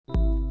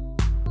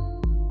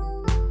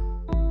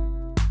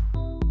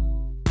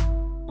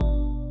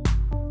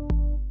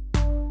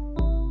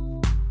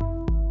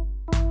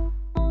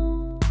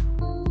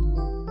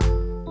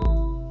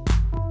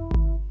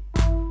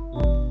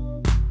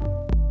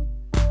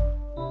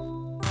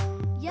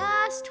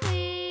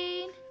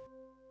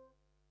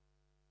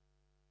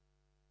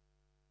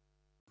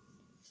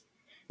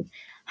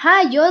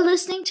Hi, you're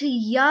listening to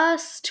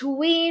Yas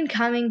Tween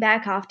coming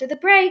back after the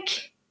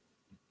break.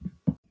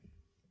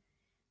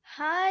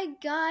 Hi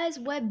guys,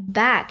 we're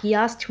back.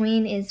 Yas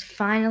Tween is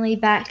finally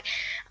back.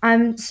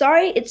 I'm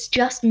sorry it's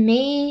just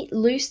me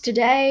loose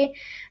today,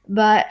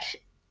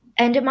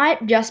 and it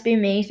might just be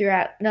me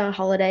throughout the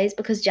holidays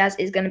because Jazz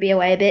is going to be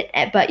away a bit,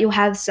 but you'll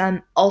have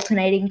some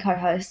alternating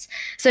co-hosts.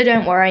 So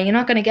don't worry, you're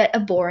not going to get a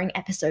boring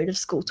episode of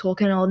School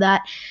Talk and all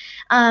that.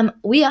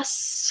 We are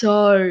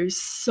so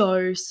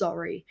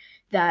sorry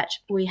that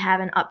we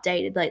haven't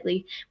updated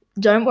lately.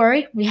 Don't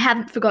worry, we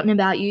haven't forgotten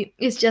about you.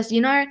 It's just,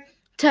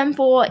 term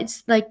 4,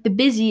 it's like the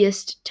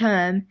busiest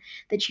term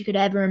that you could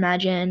ever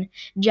imagine.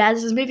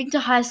 Jazz is moving to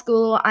high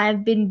school.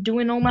 I've been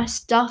doing all my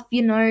stuff,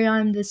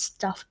 I'm the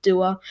stuff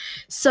doer.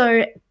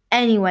 So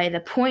anyway, the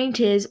point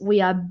is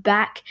we are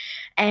back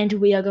and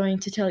we are going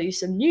to tell you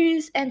some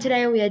news, and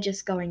today we are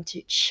just going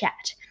to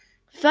chat.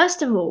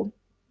 First of all,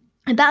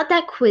 about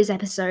that quiz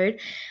episode,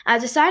 I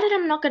decided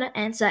I'm not going to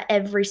answer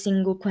every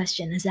single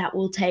question as that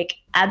will take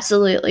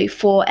absolutely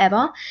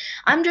forever.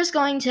 I'm just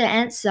going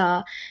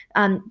to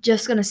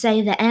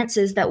say the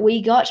answers that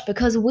we got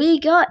because we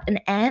got an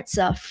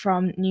answer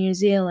from New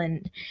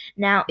Zealand.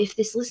 Now, if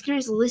this listener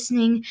is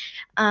listening,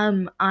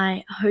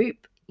 I hope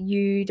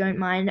you don't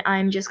mind.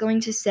 I'm just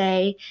going to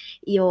say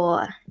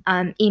your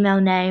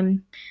email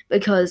name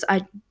because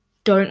I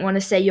don't want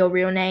to say your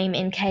real name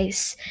in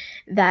case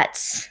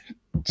that's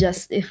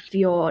just if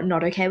you're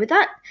not okay with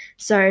that.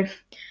 So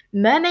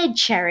Mermaid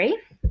Cherry,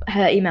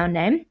 her email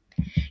name,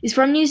 is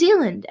from New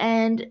Zealand,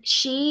 and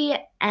she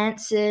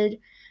answered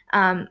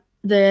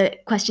the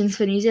questions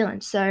for New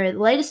Zealand. So the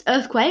latest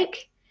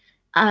earthquake,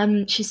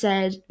 she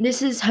said,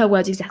 this is her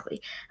words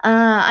exactly.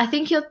 I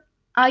think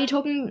are you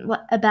talking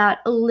about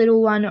a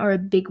little one or a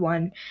big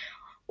one?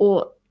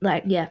 Or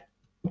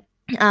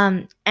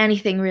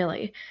anything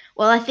really.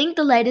 Well, I think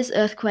the latest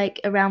earthquake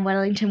around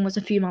Wellington was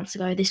a few months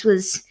ago. This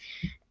was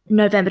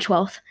November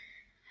 12th.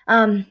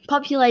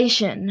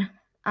 Population.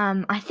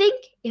 I think,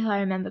 if I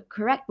remember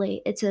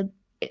correctly,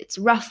 it's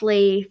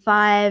roughly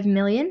 5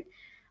 million,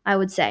 I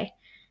would say.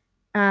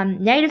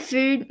 Native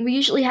food, we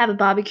usually have a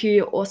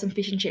barbecue or some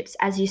fish and chips,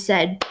 as you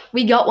said.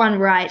 We got one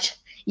right.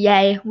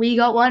 Yay, we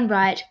got one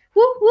right.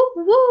 Woo, woo,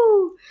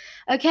 woo.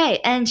 Okay,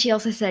 and she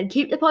also said,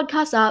 keep the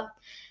podcast up.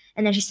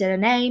 And then she said her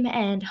name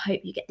and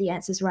hope you get the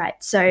answers right.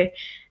 So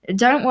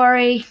don't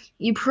worry,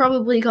 you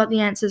probably got the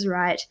answers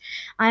right.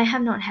 I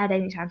have not had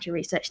any time to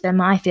research them.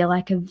 I feel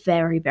like a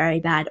very, very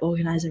bad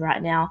organizer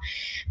right now.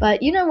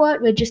 But you know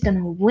what? We're just going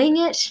to wing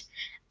it.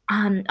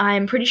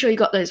 I'm pretty sure you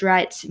got those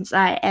right since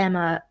I am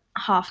a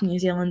half New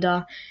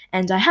Zealander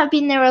and I have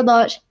been there a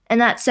lot, and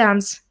that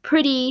sounds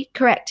pretty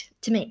correct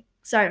to me.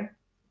 So,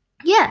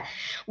 yeah,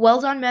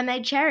 well done,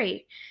 Mermaid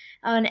Cherry,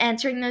 on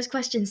answering those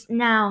questions.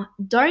 Now,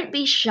 don't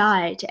be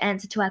shy to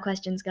answer to our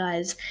questions,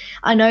 guys.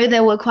 I know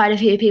there were quite a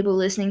few people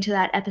listening to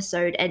that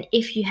episode, and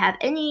if you have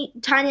any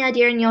tiny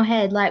idea in your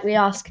head, like we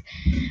ask,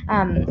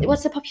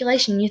 what's the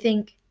population? You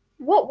think,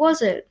 what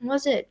was it?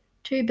 Was it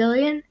 2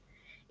 billion?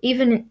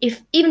 Even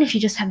if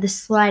you just have the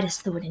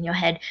slightest thought in your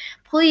head,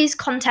 please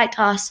contact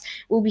us.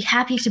 We'll be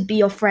happy to be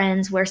your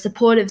friends. We're a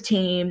supportive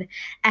team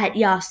at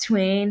Yas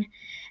Tween,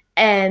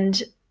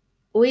 and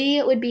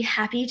we would be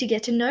happy to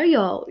get to know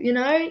y'all.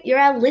 You're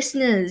our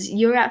listeners,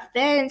 you're our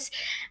fans.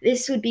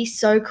 This would be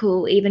so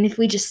cool, even if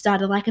we just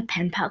started like a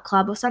pen pal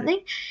club or something.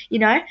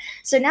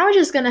 So now we're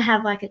just gonna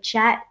have like a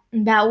chat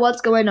about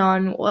what's going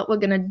on, what we're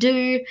gonna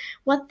do,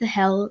 what the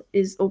hell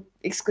is,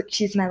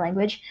 excuse my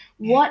language,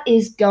 what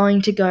is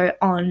going to go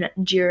on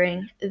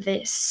during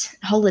this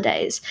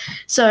holidays.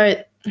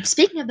 So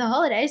speaking of the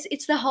holidays,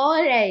 it's the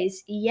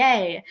holidays,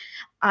 yay.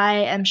 I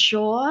am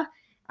sure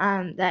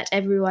that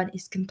everyone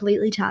is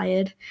completely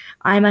tired.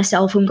 I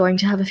myself am going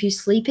to have a few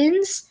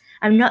sleep-ins.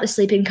 I'm not the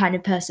sleep-in kind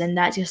of person.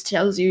 That just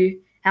tells you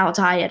how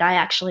tired I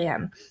actually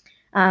am.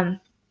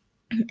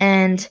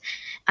 And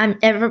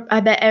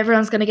I bet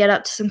everyone's going to get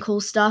up to some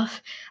cool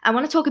stuff. I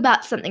want to talk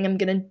about something I'm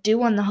going to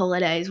do on the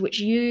holidays, which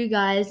you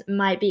guys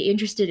might be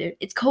interested in.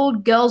 It's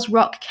called Girls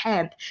Rock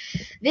Camp.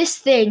 This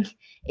thing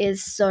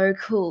is so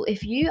cool.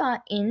 If you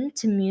are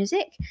into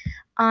music,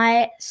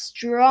 I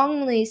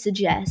strongly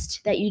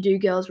suggest that you do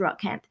Girls Rock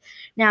Camp.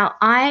 Now,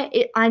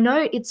 I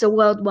know it's a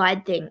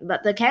worldwide thing,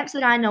 but the camps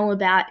that I know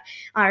about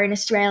are in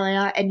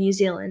Australia and New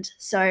Zealand.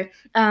 So,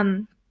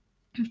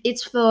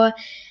 it's for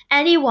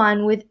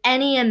anyone with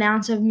any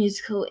amount of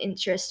musical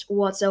interest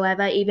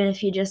whatsoever, even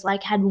if you just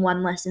like had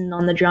one lesson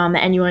on the drum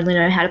and you only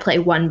know how to play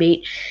one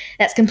beat.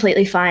 That's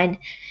completely fine.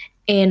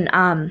 In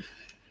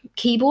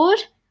keyboard,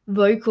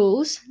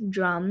 vocals,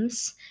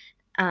 drums,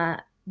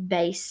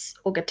 bass,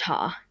 or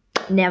guitar.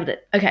 Nailed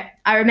it. Okay,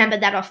 I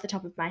remembered that off the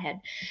top of my head.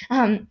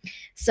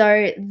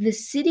 So the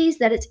cities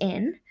that it's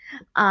in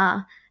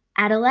are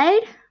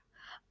Adelaide,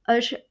 I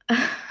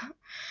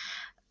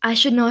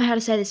should know how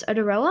to say this,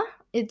 Otaroa.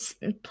 It's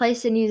a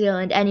place in New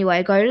Zealand.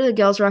 Anyway, go to the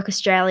Girls Rock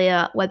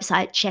Australia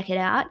website, check it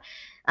out.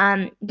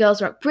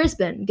 Girls Rock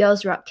Brisbane,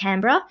 Girls Rock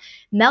Canberra,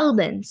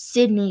 Melbourne,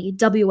 Sydney,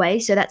 WA,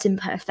 so that's in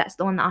Perth, that's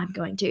the one that I'm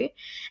going to,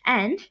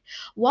 and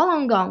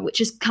Wollongong,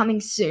 which is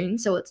coming soon,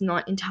 so it's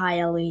not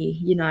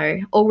entirely,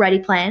 already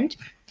planned.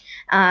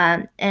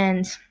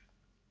 And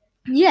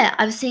yeah,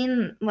 I've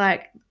seen,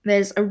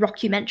 there's a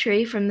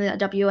rockumentary from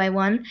the WA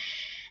one,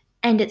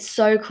 and it's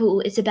so cool.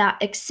 It's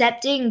about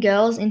accepting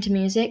girls into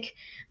music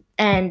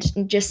and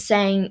just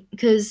saying,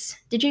 because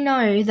did you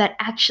know that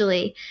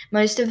actually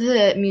most of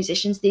the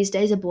musicians these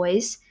days are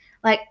boys?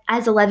 Like,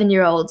 as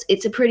 11-year-olds,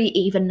 it's a pretty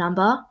even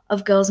number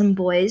of girls and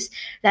boys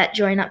that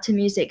join up to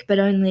music, but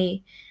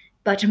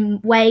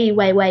way,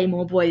 way, way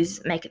more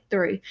boys make it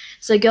through.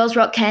 So Girls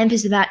Rock Camp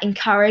is about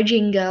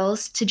encouraging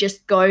girls to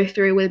just go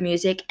through with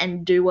music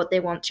and do what they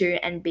want to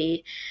and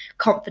be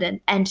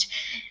confident. And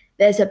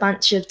there's a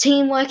bunch of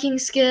team working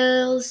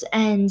skills,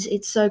 and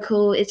it's so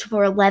cool. It's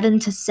for 11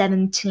 to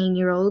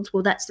 17-year-olds.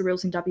 Well, that's the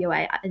rules in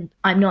WA.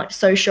 I'm not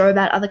so sure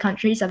about other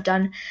countries. I've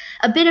done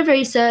a bit of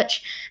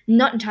research,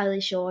 not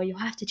entirely sure. You'll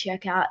have to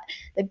check out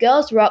the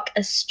Girls Rock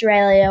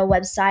Australia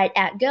website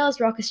at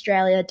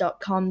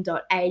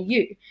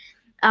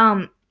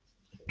girlsrockaustralia.com.au.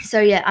 So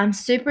yeah, I'm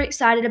super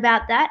excited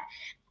about that.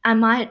 I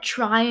might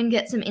try and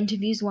get some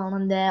interviews while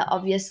I'm there.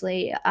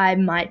 Obviously, I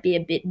might be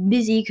a bit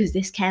busy because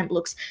this camp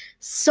looks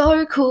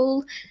so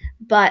cool.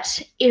 But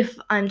if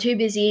I'm too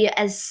busy,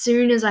 as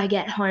soon as I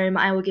get home,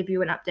 I will give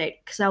you an update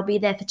because I'll be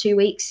there for 2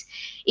 weeks.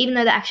 Even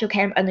though the actual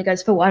camp only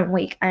goes for 1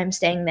 week, I am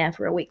staying there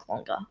for a week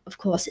longer. Of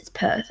course, it's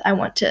Perth. I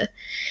want to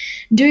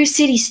do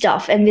city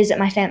stuff and visit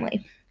my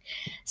family.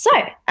 So,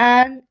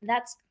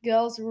 that's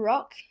Girls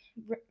Rock.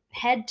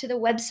 Head to the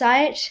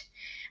website.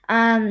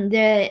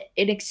 They're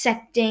an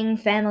accepting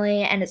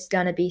family, and it's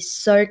gonna be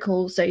so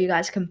cool, so you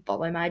guys can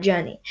follow my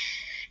journey.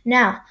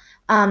 Now,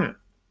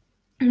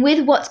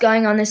 with what's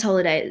going on this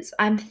holidays,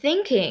 I'm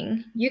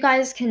thinking you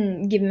guys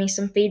can give me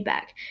some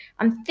feedback.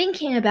 I'm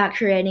thinking about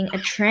creating a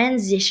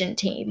transition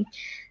team.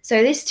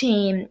 So this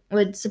team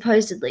would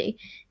supposedly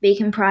be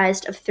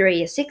comprised of 3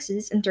 year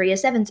 6s and 3 year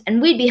 7s,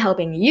 and we'd be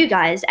helping you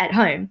guys at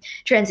home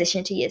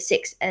transition to year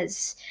 6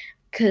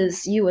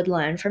 because you would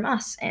learn from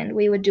us and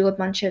we would do a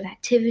bunch of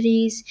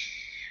activities.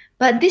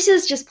 But this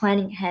is just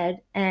planning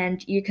ahead,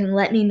 and you can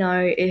let me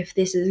know if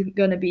this is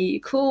going to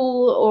be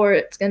cool or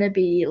it's going to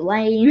be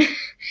lame.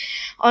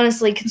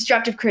 Honestly,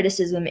 constructive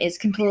criticism is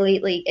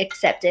completely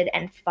accepted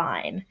and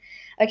fine.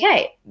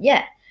 Okay,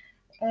 yeah.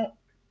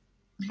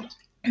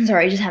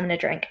 Sorry, just having a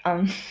drink.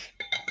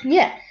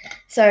 Yeah.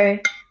 So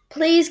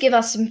please give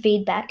us some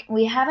feedback.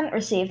 We haven't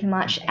received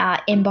much.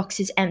 Our inbox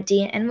is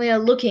empty, and we are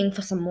looking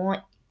for some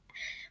more.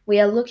 We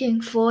are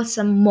looking for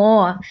some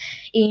more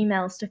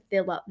emails to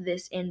fill up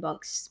this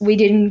inbox. We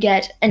didn't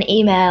get an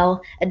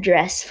email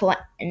address for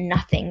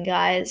nothing,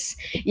 guys.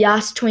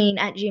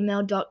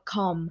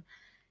 yastween@gmail.com.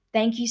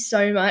 Thank you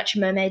so much,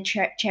 Mermaid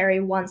Cherry,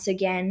 once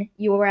again.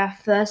 You were our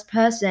first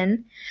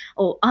person,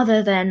 or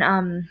other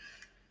than,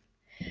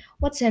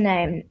 what's her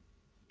name?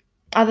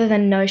 Other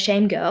than No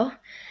Shame Girl,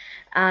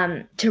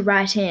 to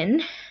write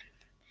in.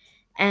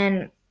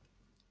 And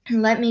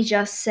let me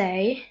just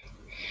say,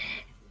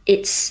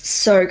 it's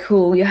so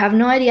cool. You have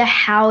no idea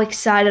how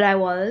excited I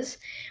was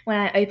when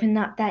I opened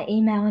up that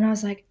email and I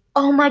was like,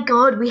 oh my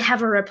God, we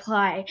have a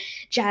reply.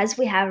 Jazz,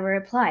 we have a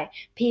reply.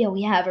 Pia,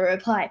 we have a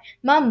reply.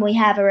 Mum, we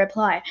have a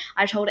reply.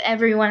 I told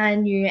everyone I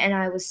knew and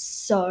I was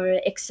so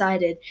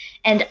excited.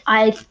 And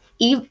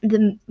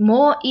even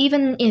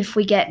if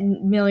we get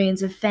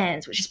millions of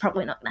fans, which is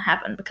probably not going to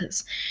happen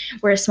because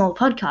we're a small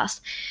podcast,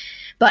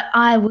 but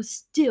I will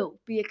still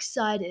be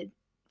excited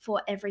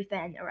for every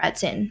fan that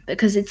writes in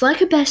because it's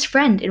like a best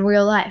friend in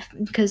real life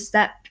because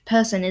that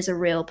person is a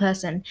real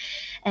person.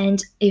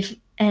 And if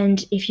they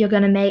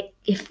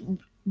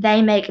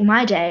make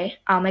my day,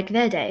 I'll make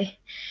their day.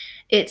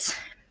 It's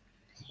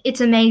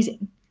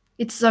amazing.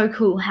 It's so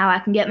cool how I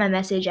can get my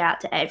message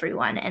out to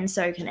everyone, and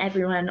so can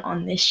everyone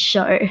on this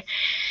show.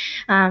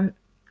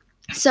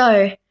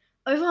 So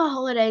over the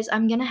holidays,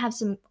 I'm going to have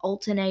some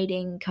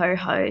alternating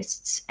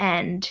co-hosts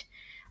and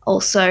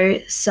also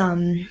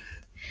some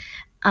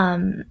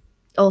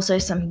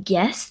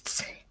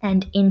guests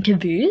and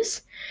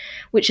interviews,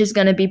 which is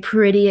going to be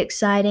pretty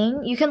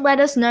exciting. You can let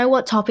us know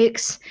what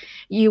topics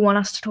you want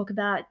us to talk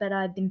about, but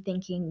I've been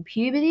thinking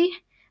puberty,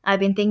 I've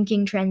been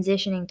thinking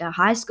transitioning to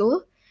high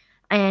school,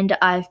 and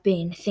I've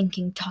been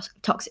thinking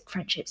toxic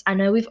friendships. I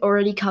know we've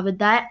already covered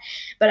that,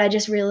 but I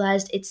just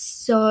realized it's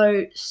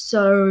so,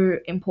 so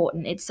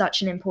important. It's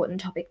such an important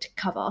topic to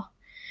cover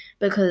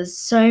because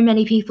so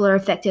many people are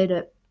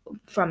affected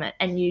from it,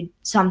 and you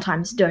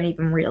sometimes don't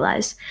even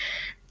realize.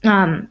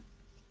 So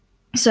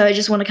I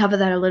just want to cover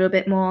that a little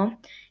bit more.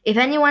 If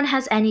anyone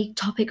has any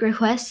topic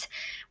requests,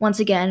 once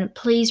again,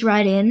 please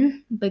write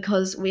in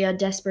because we are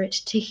desperate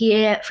to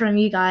hear from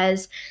you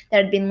guys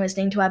that have been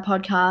listening to our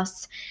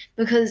podcasts,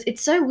 because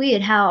it's so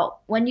weird how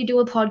when you do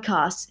a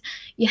podcast,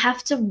 you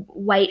have to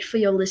wait for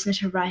your listener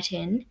to write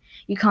in.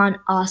 You can't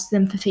ask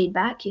them for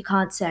feedback. You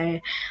can't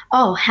say,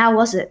 oh, how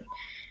was it?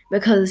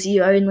 because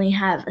you only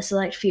have a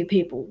select few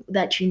people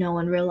that you know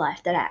in real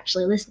life that are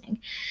actually listening.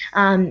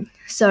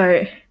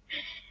 So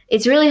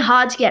it's really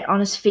hard to get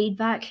honest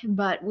feedback,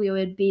 but we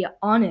would be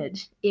honored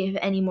if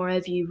any more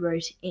of you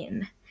wrote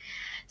in.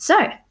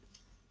 So,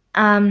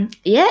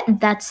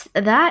 that's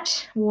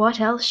that. What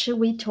else should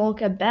we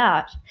talk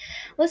about?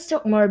 Let's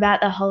talk more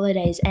about the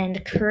holidays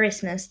and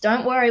Christmas.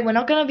 Don't worry, we're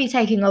not going to be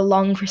taking a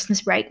long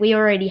Christmas break. We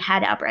already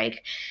had our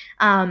break.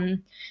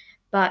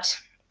 But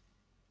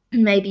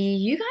maybe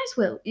you guys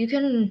will. You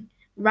can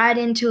write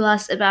into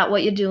us about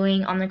what you're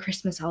doing on the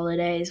Christmas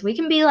holidays. We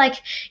can be like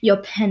your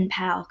pen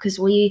pal because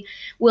we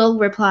will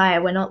reply.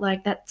 We're not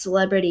like that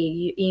celebrity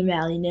you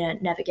email and you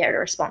never get a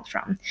response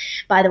from.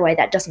 By the way,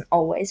 that doesn't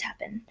always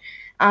happen.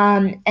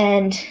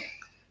 And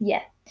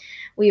yeah,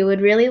 we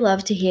would really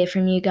love to hear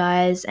from you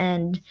guys.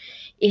 And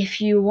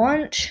if you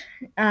want,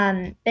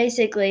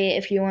 basically,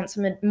 if you want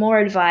some more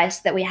advice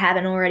that we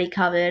haven't already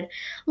covered,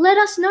 let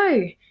us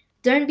know.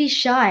 Don't be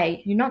shy.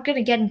 You're not going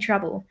to get in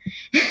trouble.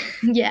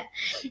 Yeah.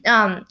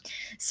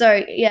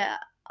 So, yeah,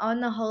 on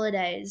the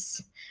holidays.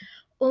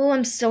 Oh,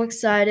 I'm so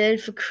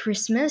excited for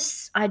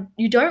Christmas.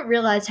 You don't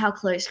realize how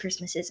close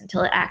Christmas is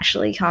until it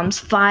actually comes.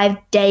 5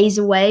 days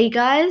away,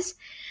 guys.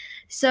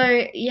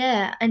 So,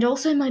 yeah, and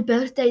also my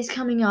birthday's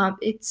coming up.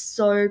 It's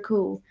so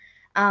cool.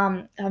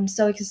 I'm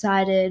so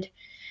excited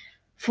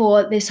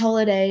for this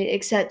holiday,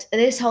 except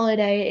this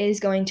holiday is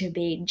going to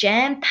be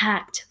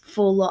jam-packed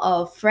full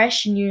of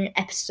fresh new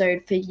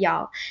episode for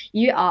y'all.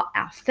 You are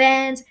our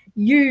fans.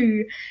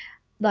 We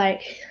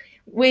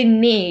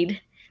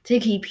need to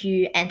keep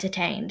you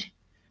entertained.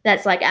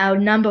 That's like our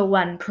number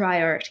one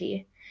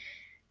priority.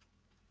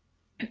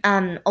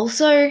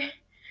 Also,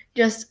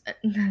 this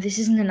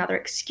isn't another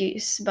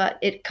excuse, but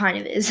it kind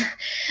of is.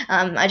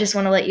 I just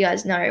want to let you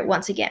guys know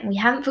once again, we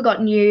haven't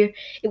forgotten you.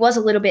 It was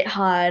a little bit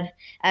hard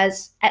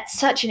as at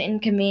such an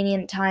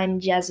inconvenient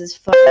time, Jazz's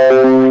phone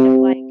kind of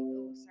like,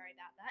 oh, sorry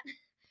about that.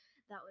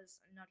 That was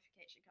a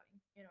notification coming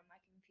in on my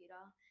computer.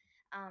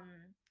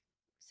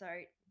 So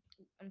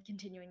I'm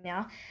continuing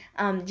now.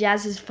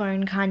 Jazz's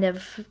phone kind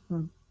of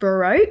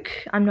broke.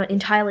 I'm not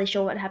entirely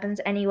sure what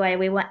happens. Anyway,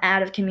 we were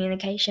out of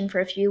communication for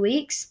a few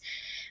weeks.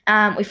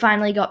 We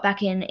finally got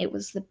back in. It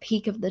was the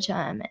peak of the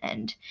term,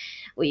 and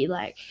we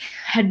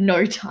had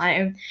no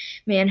time.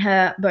 Me and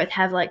her both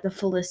have the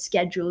fullest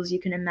schedules you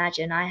can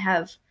imagine. I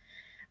have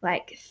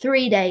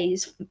 3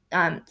 days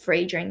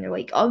free during the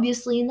week.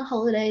 Obviously, in the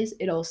holidays,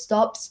 it all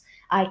stops.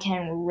 I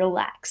can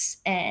relax,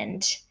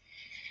 and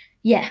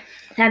yeah,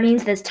 that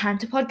means there's time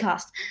to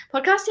podcast.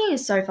 Podcasting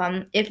is so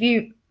fun. If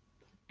you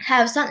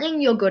have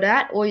something you're good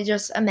at or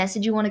just a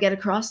message you want to get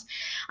across,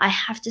 I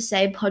have to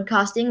say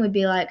podcasting would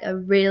be a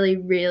really,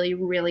 really,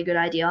 really good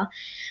idea.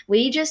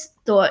 We just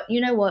thought,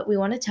 you know what, we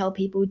want to tell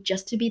people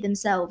just to be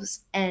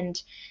themselves, and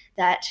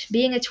that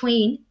being a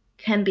tween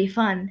can be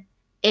fun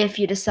if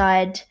you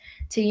decide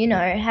to,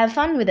 have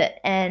fun with it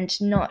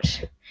and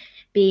not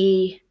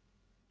be...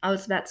 I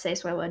was about to say a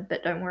swear word,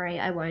 but don't worry,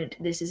 I won't.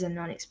 This is a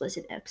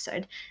non-explicit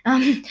episode.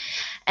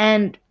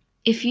 And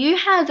if you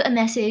have a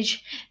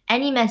message,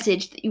 any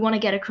message that you want to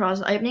get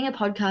across, opening a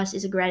podcast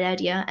is a great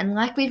idea. And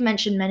like we've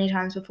mentioned many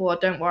times before,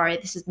 don't worry,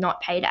 this is not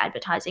paid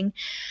advertising.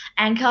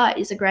 Anchor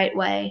is a great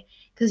way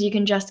because you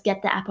can just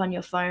get the app on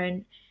your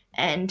phone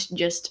and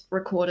just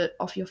record it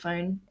off your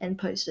phone and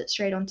post it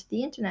straight onto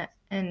the internet.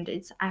 And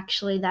it's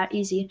actually that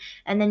easy.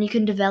 And then you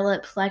can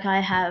develop like I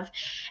have.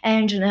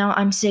 And now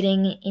I'm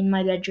sitting in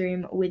my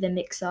bedroom with a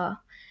mixer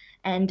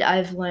and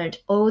I've learned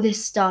all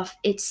this stuff.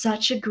 It's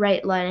such a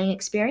great learning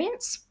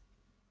experience.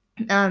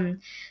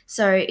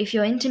 So if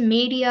you're into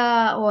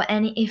media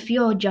if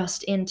you're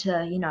just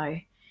into,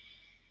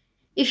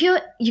 if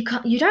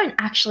you don't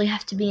actually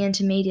have to be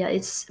into media.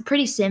 It's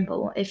pretty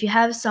simple. If you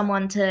have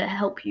someone to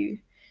help you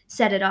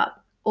set it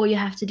up, all you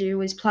have to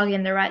do is plug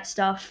in the right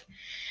stuff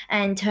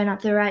and turn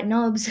up the right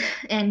knobs.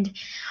 And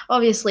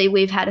obviously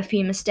we've had a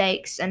few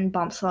mistakes and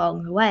bumps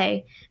along the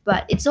way,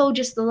 but it's all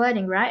just the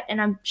learning, right?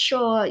 And I'm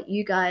sure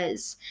you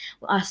guys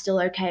are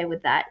still okay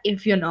with that.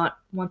 If you're not,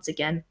 once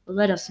again,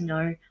 let us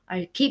know.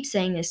 I keep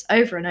saying this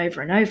over and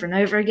over and over and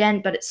over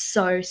again, but it's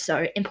so,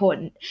 so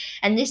important.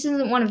 And this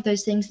isn't one of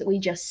those things that we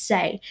just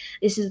say.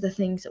 This is the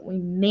things that we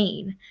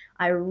mean.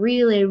 I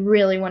really,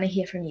 really want to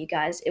hear from you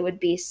guys. It would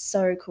be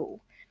so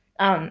cool.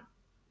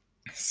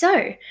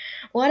 So,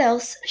 what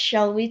else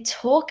shall we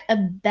talk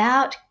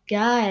about,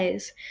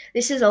 guys?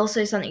 This is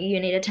also something you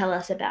need to tell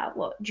us about.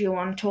 What do you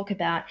want to talk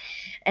about?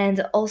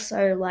 And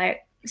also,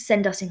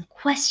 send us in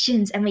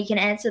questions and we can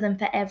answer them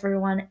for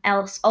everyone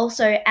else.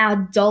 Also, our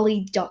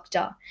Dolly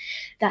Doctor.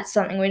 That's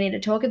something we need to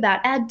talk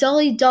about. Our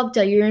Dolly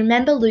Doctor. You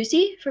remember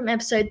Lucy from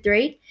episode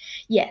 3?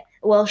 Yeah.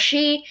 Well,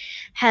 she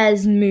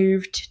has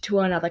moved to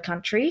another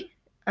country.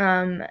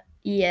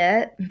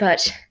 Yeah,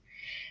 but...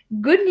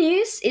 good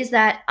news is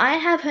that I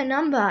have her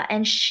number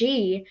and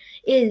she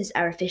is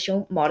our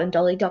official modern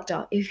Dolly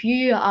Doctor. If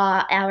you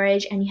are our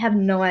age and you have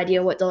no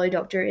idea what Dolly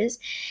Doctor is,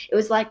 it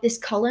was like this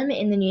column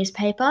in the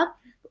newspaper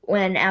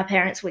when our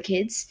parents were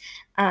kids,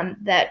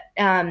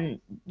 that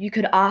you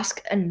could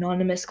ask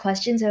anonymous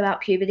questions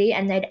about puberty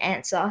and they'd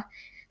answer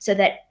so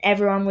that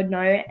everyone would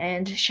know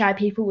and shy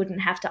people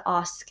wouldn't have to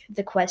ask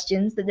the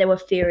questions that they were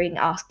fearing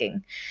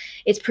asking.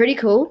 It's pretty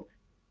cool.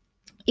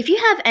 If you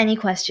have any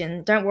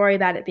question, don't worry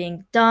about it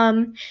being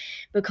dumb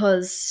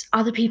because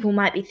other people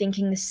might be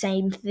thinking the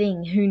same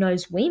thing. Who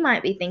knows? We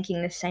might be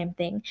thinking the same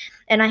thing.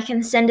 And I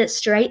can send it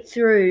straight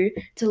through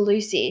to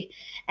Lucy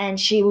and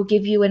she will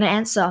give you an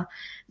answer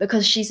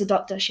because she's a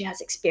doctor. She has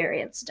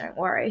experience. Don't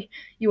worry.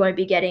 You won't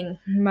be getting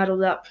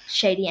muddled up,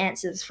 shady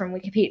answers from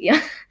Wikipedia.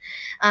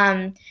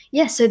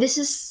 Yeah, so this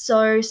is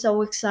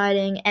so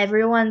exciting.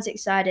 Everyone's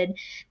excited.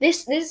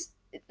 This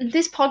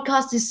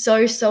podcast is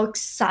so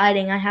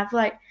exciting. I have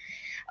like,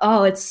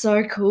 oh, it's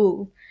so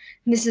cool.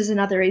 This is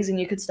another reason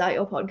you could start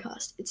your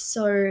podcast. It's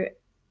so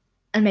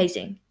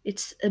amazing.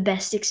 It's the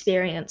best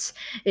experience.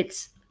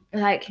 It's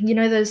like,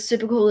 those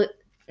super cool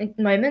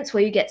moments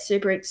where you get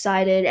super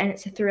excited and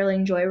it's a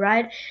thrilling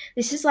joyride.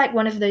 This is like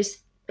one of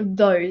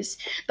those,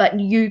 but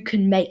you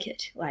can make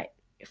it like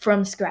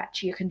from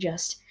scratch. You can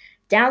just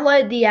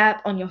download the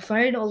app on your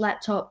phone or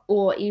laptop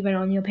or even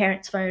on your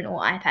parents' phone or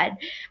iPad,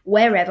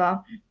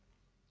 wherever,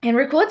 and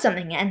record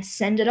something and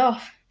send it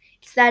off.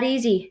 It's that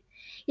easy.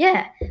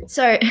 Yeah.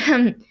 So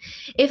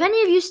if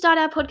any of you start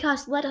our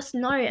podcast, let us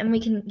know and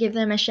we can give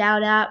them a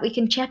shout out. We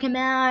can check them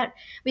out.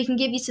 We can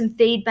give you some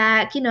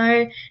feedback,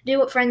 do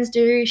what friends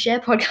do, share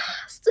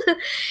podcasts.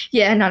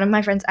 Yeah, none of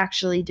my friends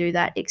actually do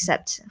that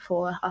except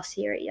for us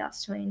here at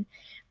Yas Tween.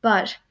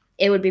 But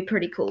it would be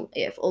pretty cool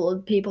if all of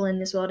the people in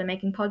this world are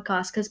making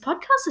podcasts because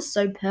podcasts are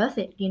so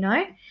perfect,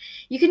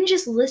 You can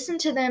just listen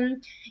to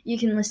them. You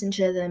can listen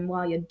to them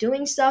while you're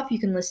doing stuff. You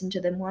can listen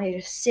to them while you're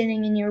just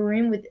sitting in your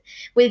room with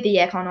the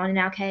aircon on. In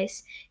our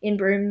case, in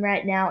Broome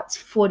right now, it's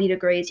 40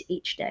 degrees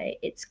each day.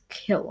 It's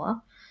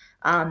killer.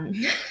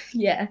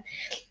 Yeah.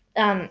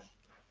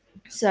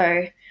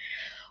 So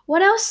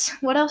what else?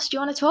 What else do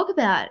you want to talk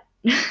about?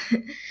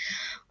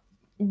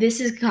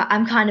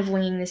 I'm kind of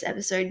winging this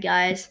episode,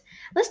 guys.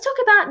 Let's talk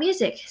about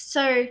music.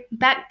 So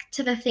back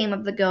to the theme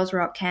of the Girls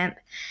Rock Camp.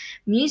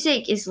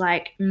 Music is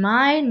like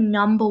my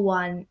number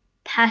one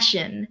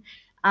passion.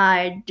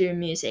 I do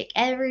music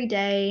every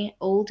day,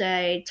 all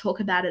day,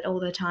 talk about it all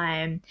the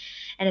time.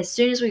 And as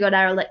soon as we got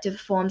our elective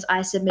forms,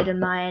 I submitted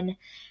mine.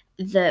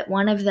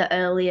 One of the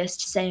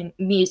earliest saying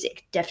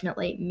music,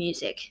 definitely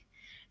music.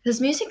 Because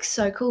music's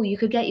so cool. You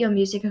could get your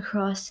music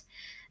across.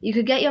 You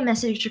could get your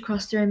message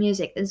across through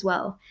music as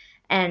well.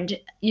 And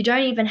you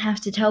don't even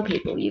have to tell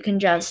people. You can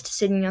just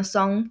sit in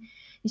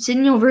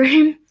your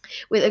room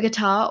with a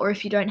guitar, or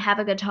if you don't have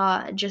a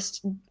guitar,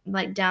 just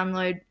like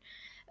download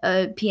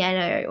a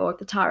piano or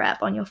guitar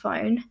app on your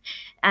phone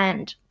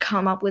and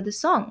come up with a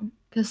song.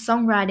 Because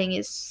songwriting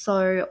is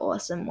so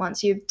awesome.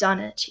 Once you've done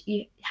it,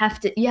 you have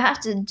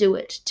to do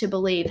it to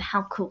believe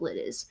how cool it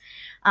is.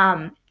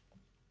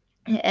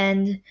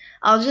 And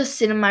I'll just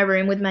sit in my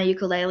room with my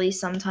ukulele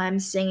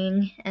sometimes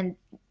singing and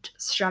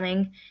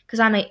strumming because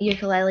I'm a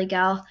ukulele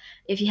gal.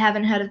 If you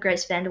haven't heard of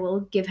Grace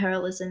Vanderwill, give her a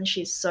listen.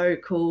 She's so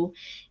cool.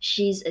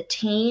 She's a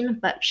teen,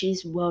 but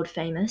she's world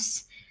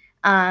famous.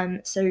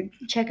 So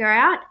check her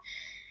out.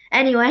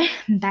 Anyway,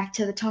 back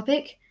to the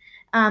topic.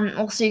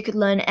 Also, you could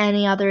learn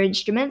any other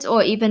instruments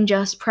or even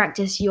just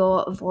practice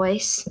your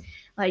voice,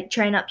 like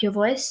train up your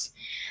voice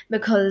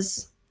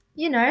because,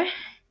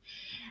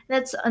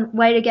 that's a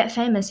way to get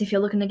famous. If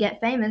you're looking to get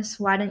famous,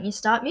 why don't you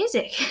start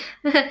music?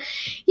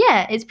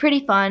 Yeah, it's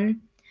pretty fun.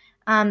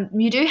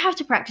 You do have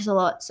to practice a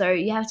lot, so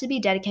you have to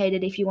be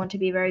dedicated if you want to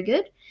be very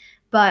good.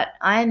 But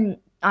I'm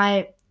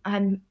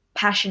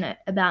passionate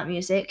about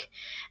music,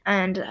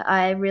 and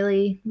I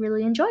really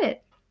enjoy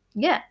it.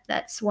 Yeah,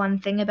 that's one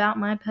thing about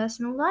my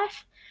personal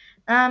life.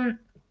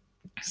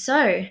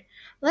 So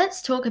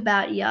let's talk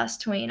about Yas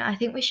Tween. I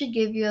think we should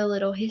give you a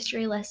little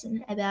history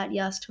lesson about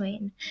Yas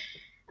Tween.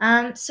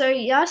 So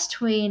Yas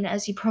Tween,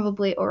 as you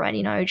probably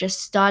already know,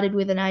 just started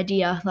with an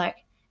idea like,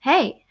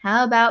 hey,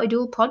 how about we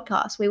do a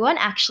podcast? We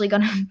weren't actually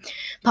gonna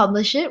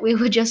publish it. We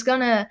were just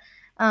gonna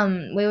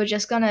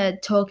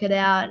talk it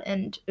out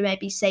and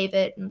maybe save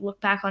it and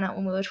look back on it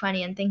when we were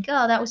 20 and think,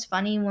 oh, that was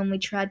funny when we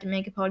tried to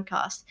make a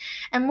podcast.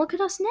 And look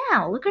at us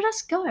now. Look at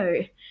us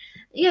go.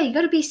 Yeah, you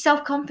got to be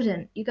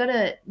self-confident. You got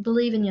to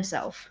believe in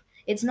yourself.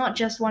 It's not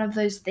just one of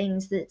those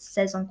things that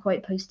says on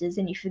quote posters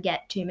and you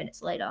forget 2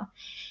 minutes later.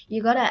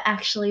 You got to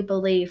actually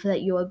believe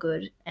that you are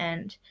good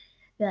and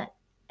that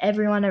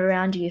everyone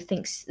around you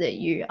thinks that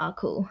you are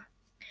cool.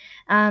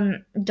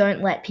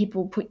 Don't let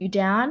people put you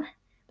down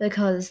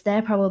because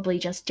they're probably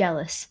just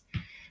jealous.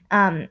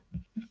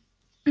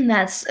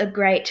 That's a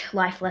great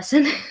life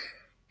lesson.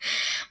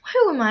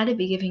 Who am I to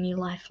be giving you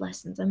life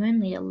lessons? I'm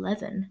only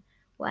 11.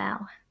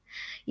 Wow.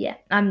 Yeah,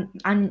 I'm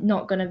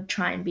not gonna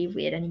try and be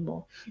weird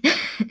anymore.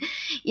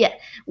 Yeah,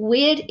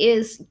 weird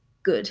is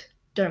good.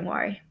 Don't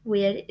worry.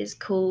 Weird is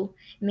cool.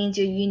 It means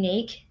you're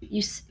unique.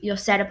 You're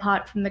set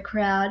apart from the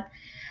crowd.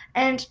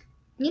 And,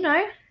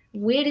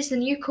 weird is the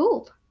new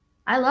cool.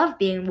 I love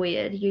being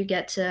weird. You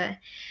get to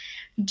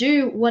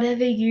do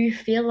whatever you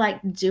feel like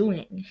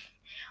doing.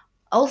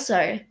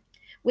 Also,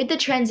 with the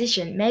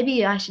transition,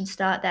 maybe I should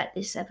start that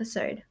this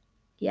episode.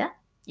 Yeah?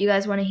 You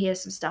guys want to hear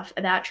some stuff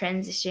about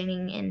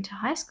transitioning into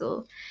high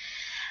school?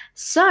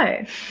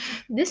 So,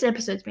 this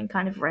episode's been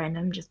kind of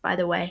random, just by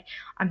the way.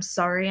 I'm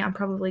sorry, I'm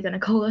probably going to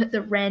call it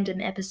the random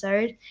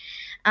episode.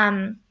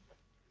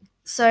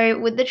 So,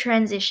 with the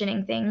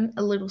transitioning thing,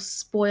 a little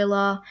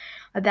spoiler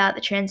about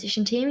the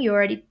transition team. You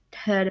already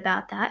heard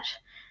about that.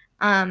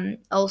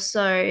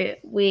 Also,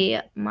 we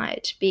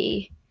might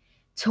be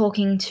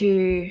talking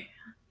to,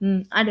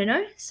 I don't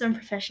know, some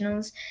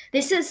professionals.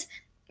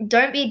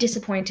 Don't be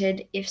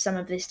disappointed if some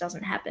of this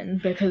doesn't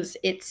happen, because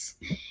it's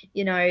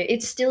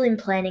still in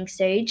planning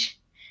stage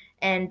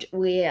and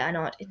we are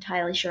not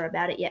entirely sure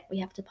about it yet. We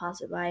have to pass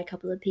it by a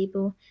couple of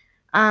people.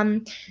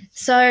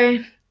 So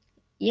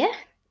yeah,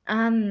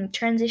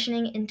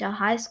 transitioning into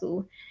high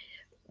school.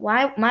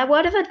 My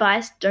word of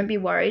advice, don't be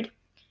worried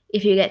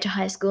if you get to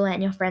high school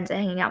and your friends are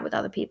hanging out with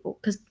other people,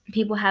 because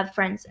people have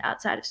friends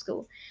outside of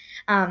school.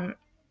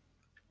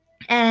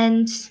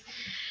 And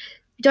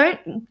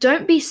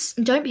don't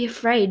be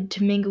afraid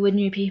to mingle with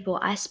new people.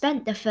 I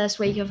spent the first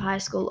week of high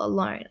school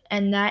alone,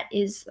 and that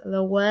is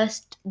the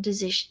worst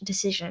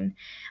decision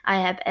I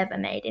have ever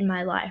made in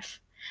my life.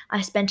 I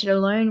spent it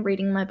alone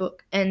reading my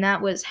book, and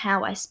that was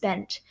how I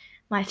spent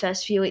my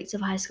first few weeks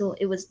of high school.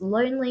 It was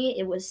lonely,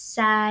 it was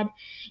sad.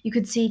 You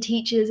could see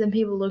teachers and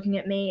people looking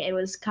at me. It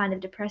was kind of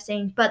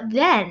depressing. But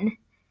then,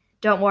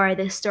 don't worry,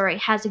 this story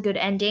has a good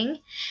ending.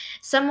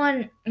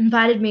 Someone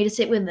invited me to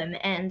sit with them,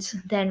 and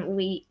then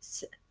we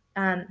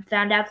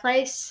found our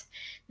place.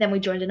 Then we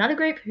joined another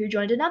group who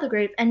joined another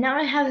group, and now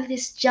I have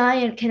this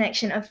giant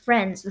connection of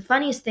friends. The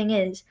funniest thing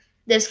is,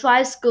 there's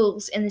 5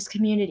 schools in this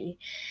community,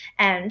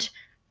 and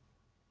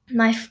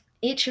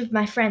each of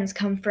my friends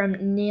come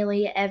from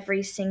nearly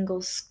every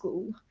single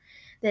school.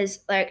 There's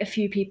like a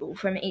few people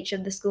from each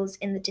of the schools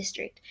in the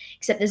district,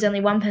 except there's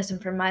only one person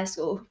from my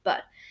school,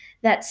 but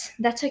that's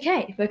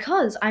okay,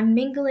 because I'm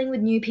mingling with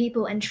new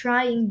people and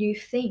trying new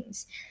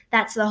things.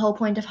 That's the whole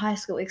point of high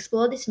school.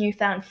 Explore this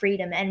newfound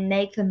freedom and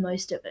make the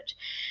most of it,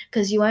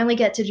 because you only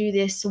get to do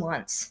this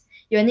once.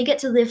 You only get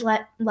to live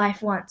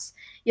life once.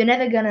 You're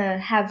never gonna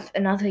have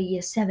another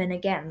year 7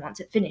 again once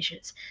it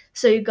finishes,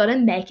 so you gotta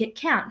make it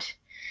count.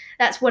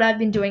 That's what I've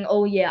been doing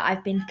all year.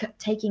 I've been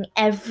taking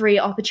every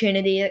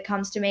opportunity that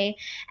comes to me,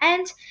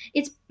 and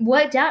it's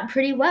worked out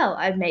pretty well.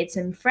 I've made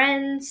some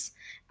friends.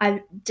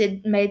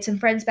 Made some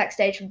friends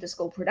backstage with the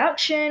school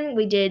production.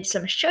 We did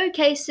some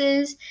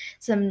showcases,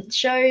 some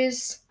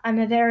shows. I'm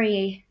a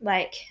very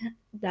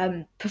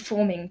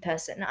performing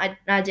person. I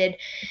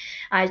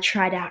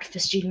tried out for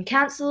student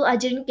council. I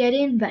didn't get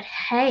in, but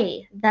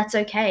hey, that's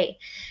okay,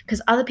 because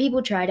other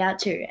people tried out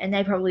too, and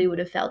they probably would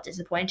have felt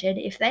disappointed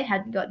if they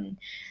hadn't gotten.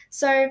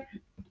 So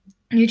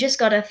you just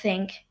gotta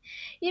think,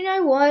 you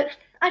know what?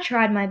 I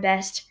tried my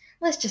best.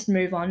 Let's just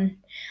move on.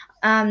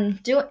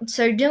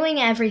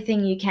 Doing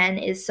everything you can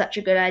is such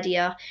a good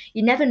idea.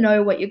 You never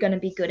know what you're going to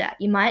be good at.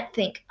 You might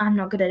think, I'm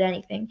not good at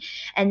anything,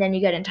 and then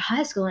you get into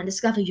high school and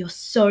discover you're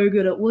so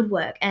good at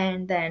woodwork,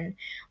 and then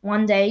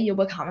one day you'll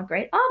become a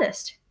great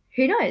artist.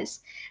 Who knows?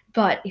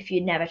 But if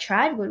you never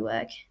tried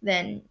woodwork,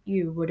 then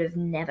you would have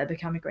never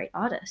become a great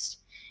artist.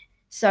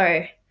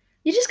 So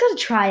you just got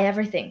to try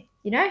everything,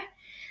 you know?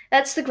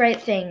 That's the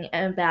great thing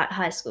about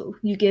high school.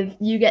 You get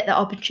the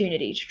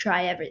opportunity to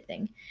try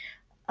everything.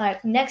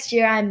 Like next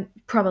year, I'm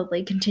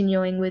probably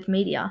continuing with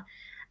media,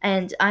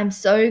 and I'm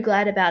so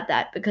glad about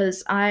that,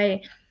 because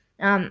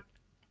once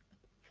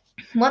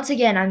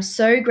again, I'm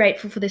so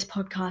grateful for this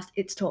podcast.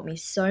 It's taught me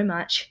so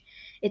much.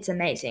 It's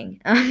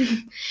amazing.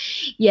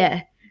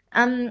 Yeah.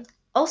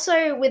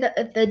 Also, with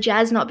the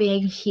Jazz not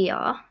being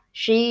here,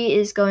 she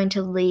is going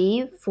to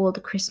leave for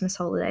the Christmas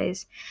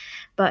holidays.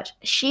 But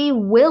she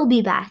will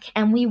be back,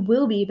 and we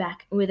will be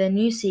back with a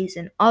new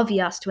season of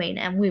Yastween,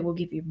 and we will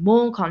give you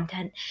more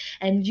content,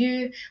 and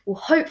you will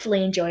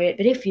hopefully enjoy it.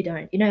 But if you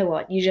don't, you know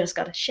what? You just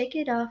gotta shake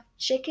it off.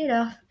 Shake it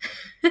off.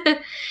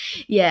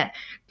 Yeah.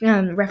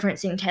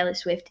 Referencing Taylor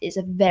Swift is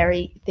a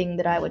very thing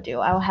that I would do.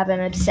 I will have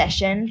an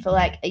obsession for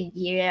like a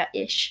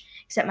year-ish,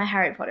 except my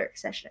Harry Potter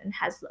obsession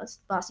has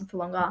lasted for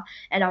longer,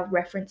 and I'll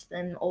reference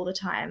them all the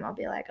time. I'll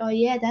be like, oh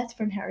yeah, that's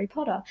from Harry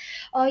Potter.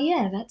 Oh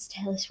yeah, that's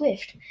Taylor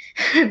Swift.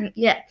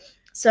 Yeah,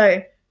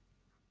 so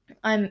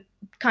I'm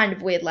kind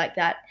of weird like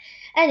that.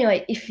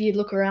 Anyway, if you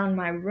look around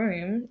my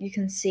room, you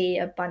can see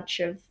a bunch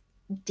of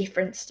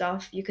different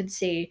stuff. You can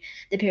see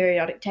the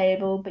periodic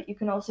table, but you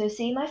can also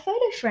see my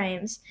photo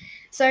frames.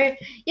 So,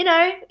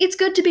 it's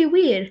good to be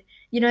weird.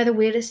 You know the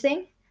weirdest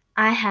thing?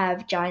 I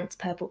have Giant's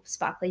purple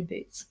sparkly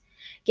boots.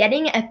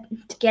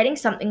 Getting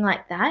something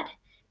like that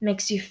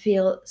makes you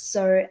feel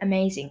so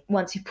amazing.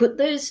 Once you put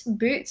those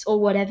boots or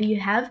whatever you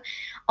have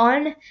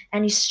on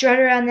and you strut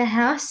around the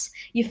house,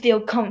 you feel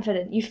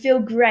confident. You feel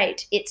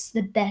great. It's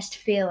the best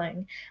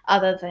feeling,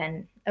 other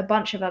than a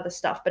bunch of other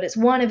stuff, but it's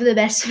one of the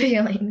best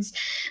feelings.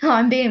 Oh,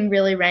 I'm being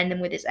really random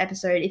with this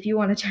episode. If you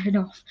want to turn it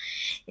off,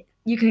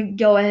 you can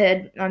go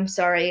ahead. I'm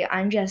sorry.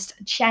 I'm just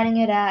chatting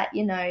it out.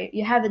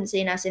 You haven't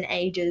seen us in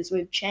ages.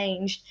 We've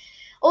changed.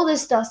 all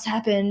this stuff's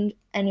happened.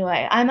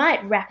 Anyway, I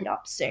might wrap it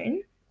up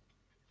soon.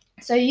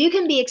 So you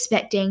can be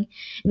expecting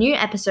new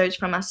episodes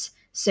from us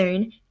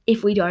soon.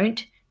 If we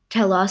don't,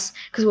 tell us,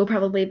 because we'll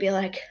probably be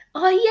like,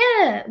 oh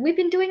yeah, we've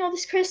been doing all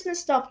this Christmas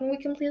stuff and we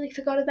completely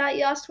forgot about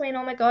Yasmin.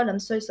 Oh my god, I'm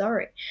so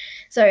sorry.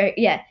 So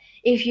yeah,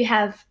 if you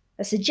have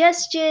a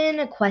suggestion,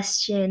 a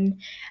question,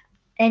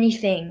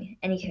 anything,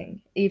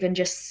 even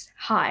just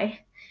hi,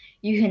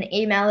 you can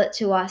email it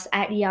to us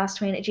at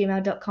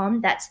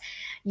yastween@gmail.com. That's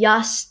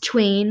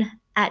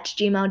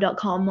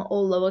yastween@gmail.com,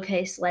 all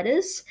lowercase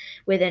letters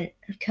with a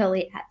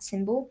curly at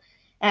symbol.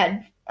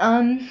 And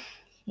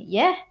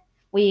yeah,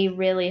 we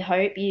really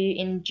hope you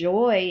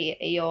enjoy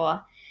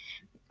your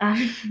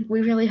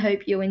we really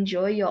hope you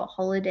enjoy your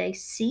holiday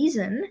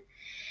season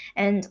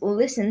and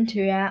listen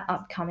to our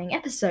upcoming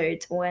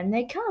episodes when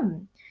they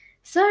come.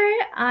 So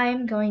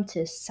I'm going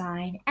to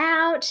sign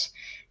out.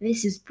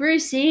 This is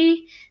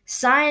Brucey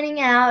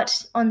signing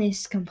out on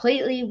this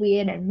completely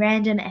weird and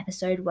random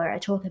episode where I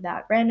talk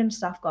about random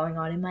stuff going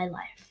on in my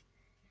life.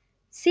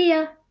 See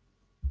ya!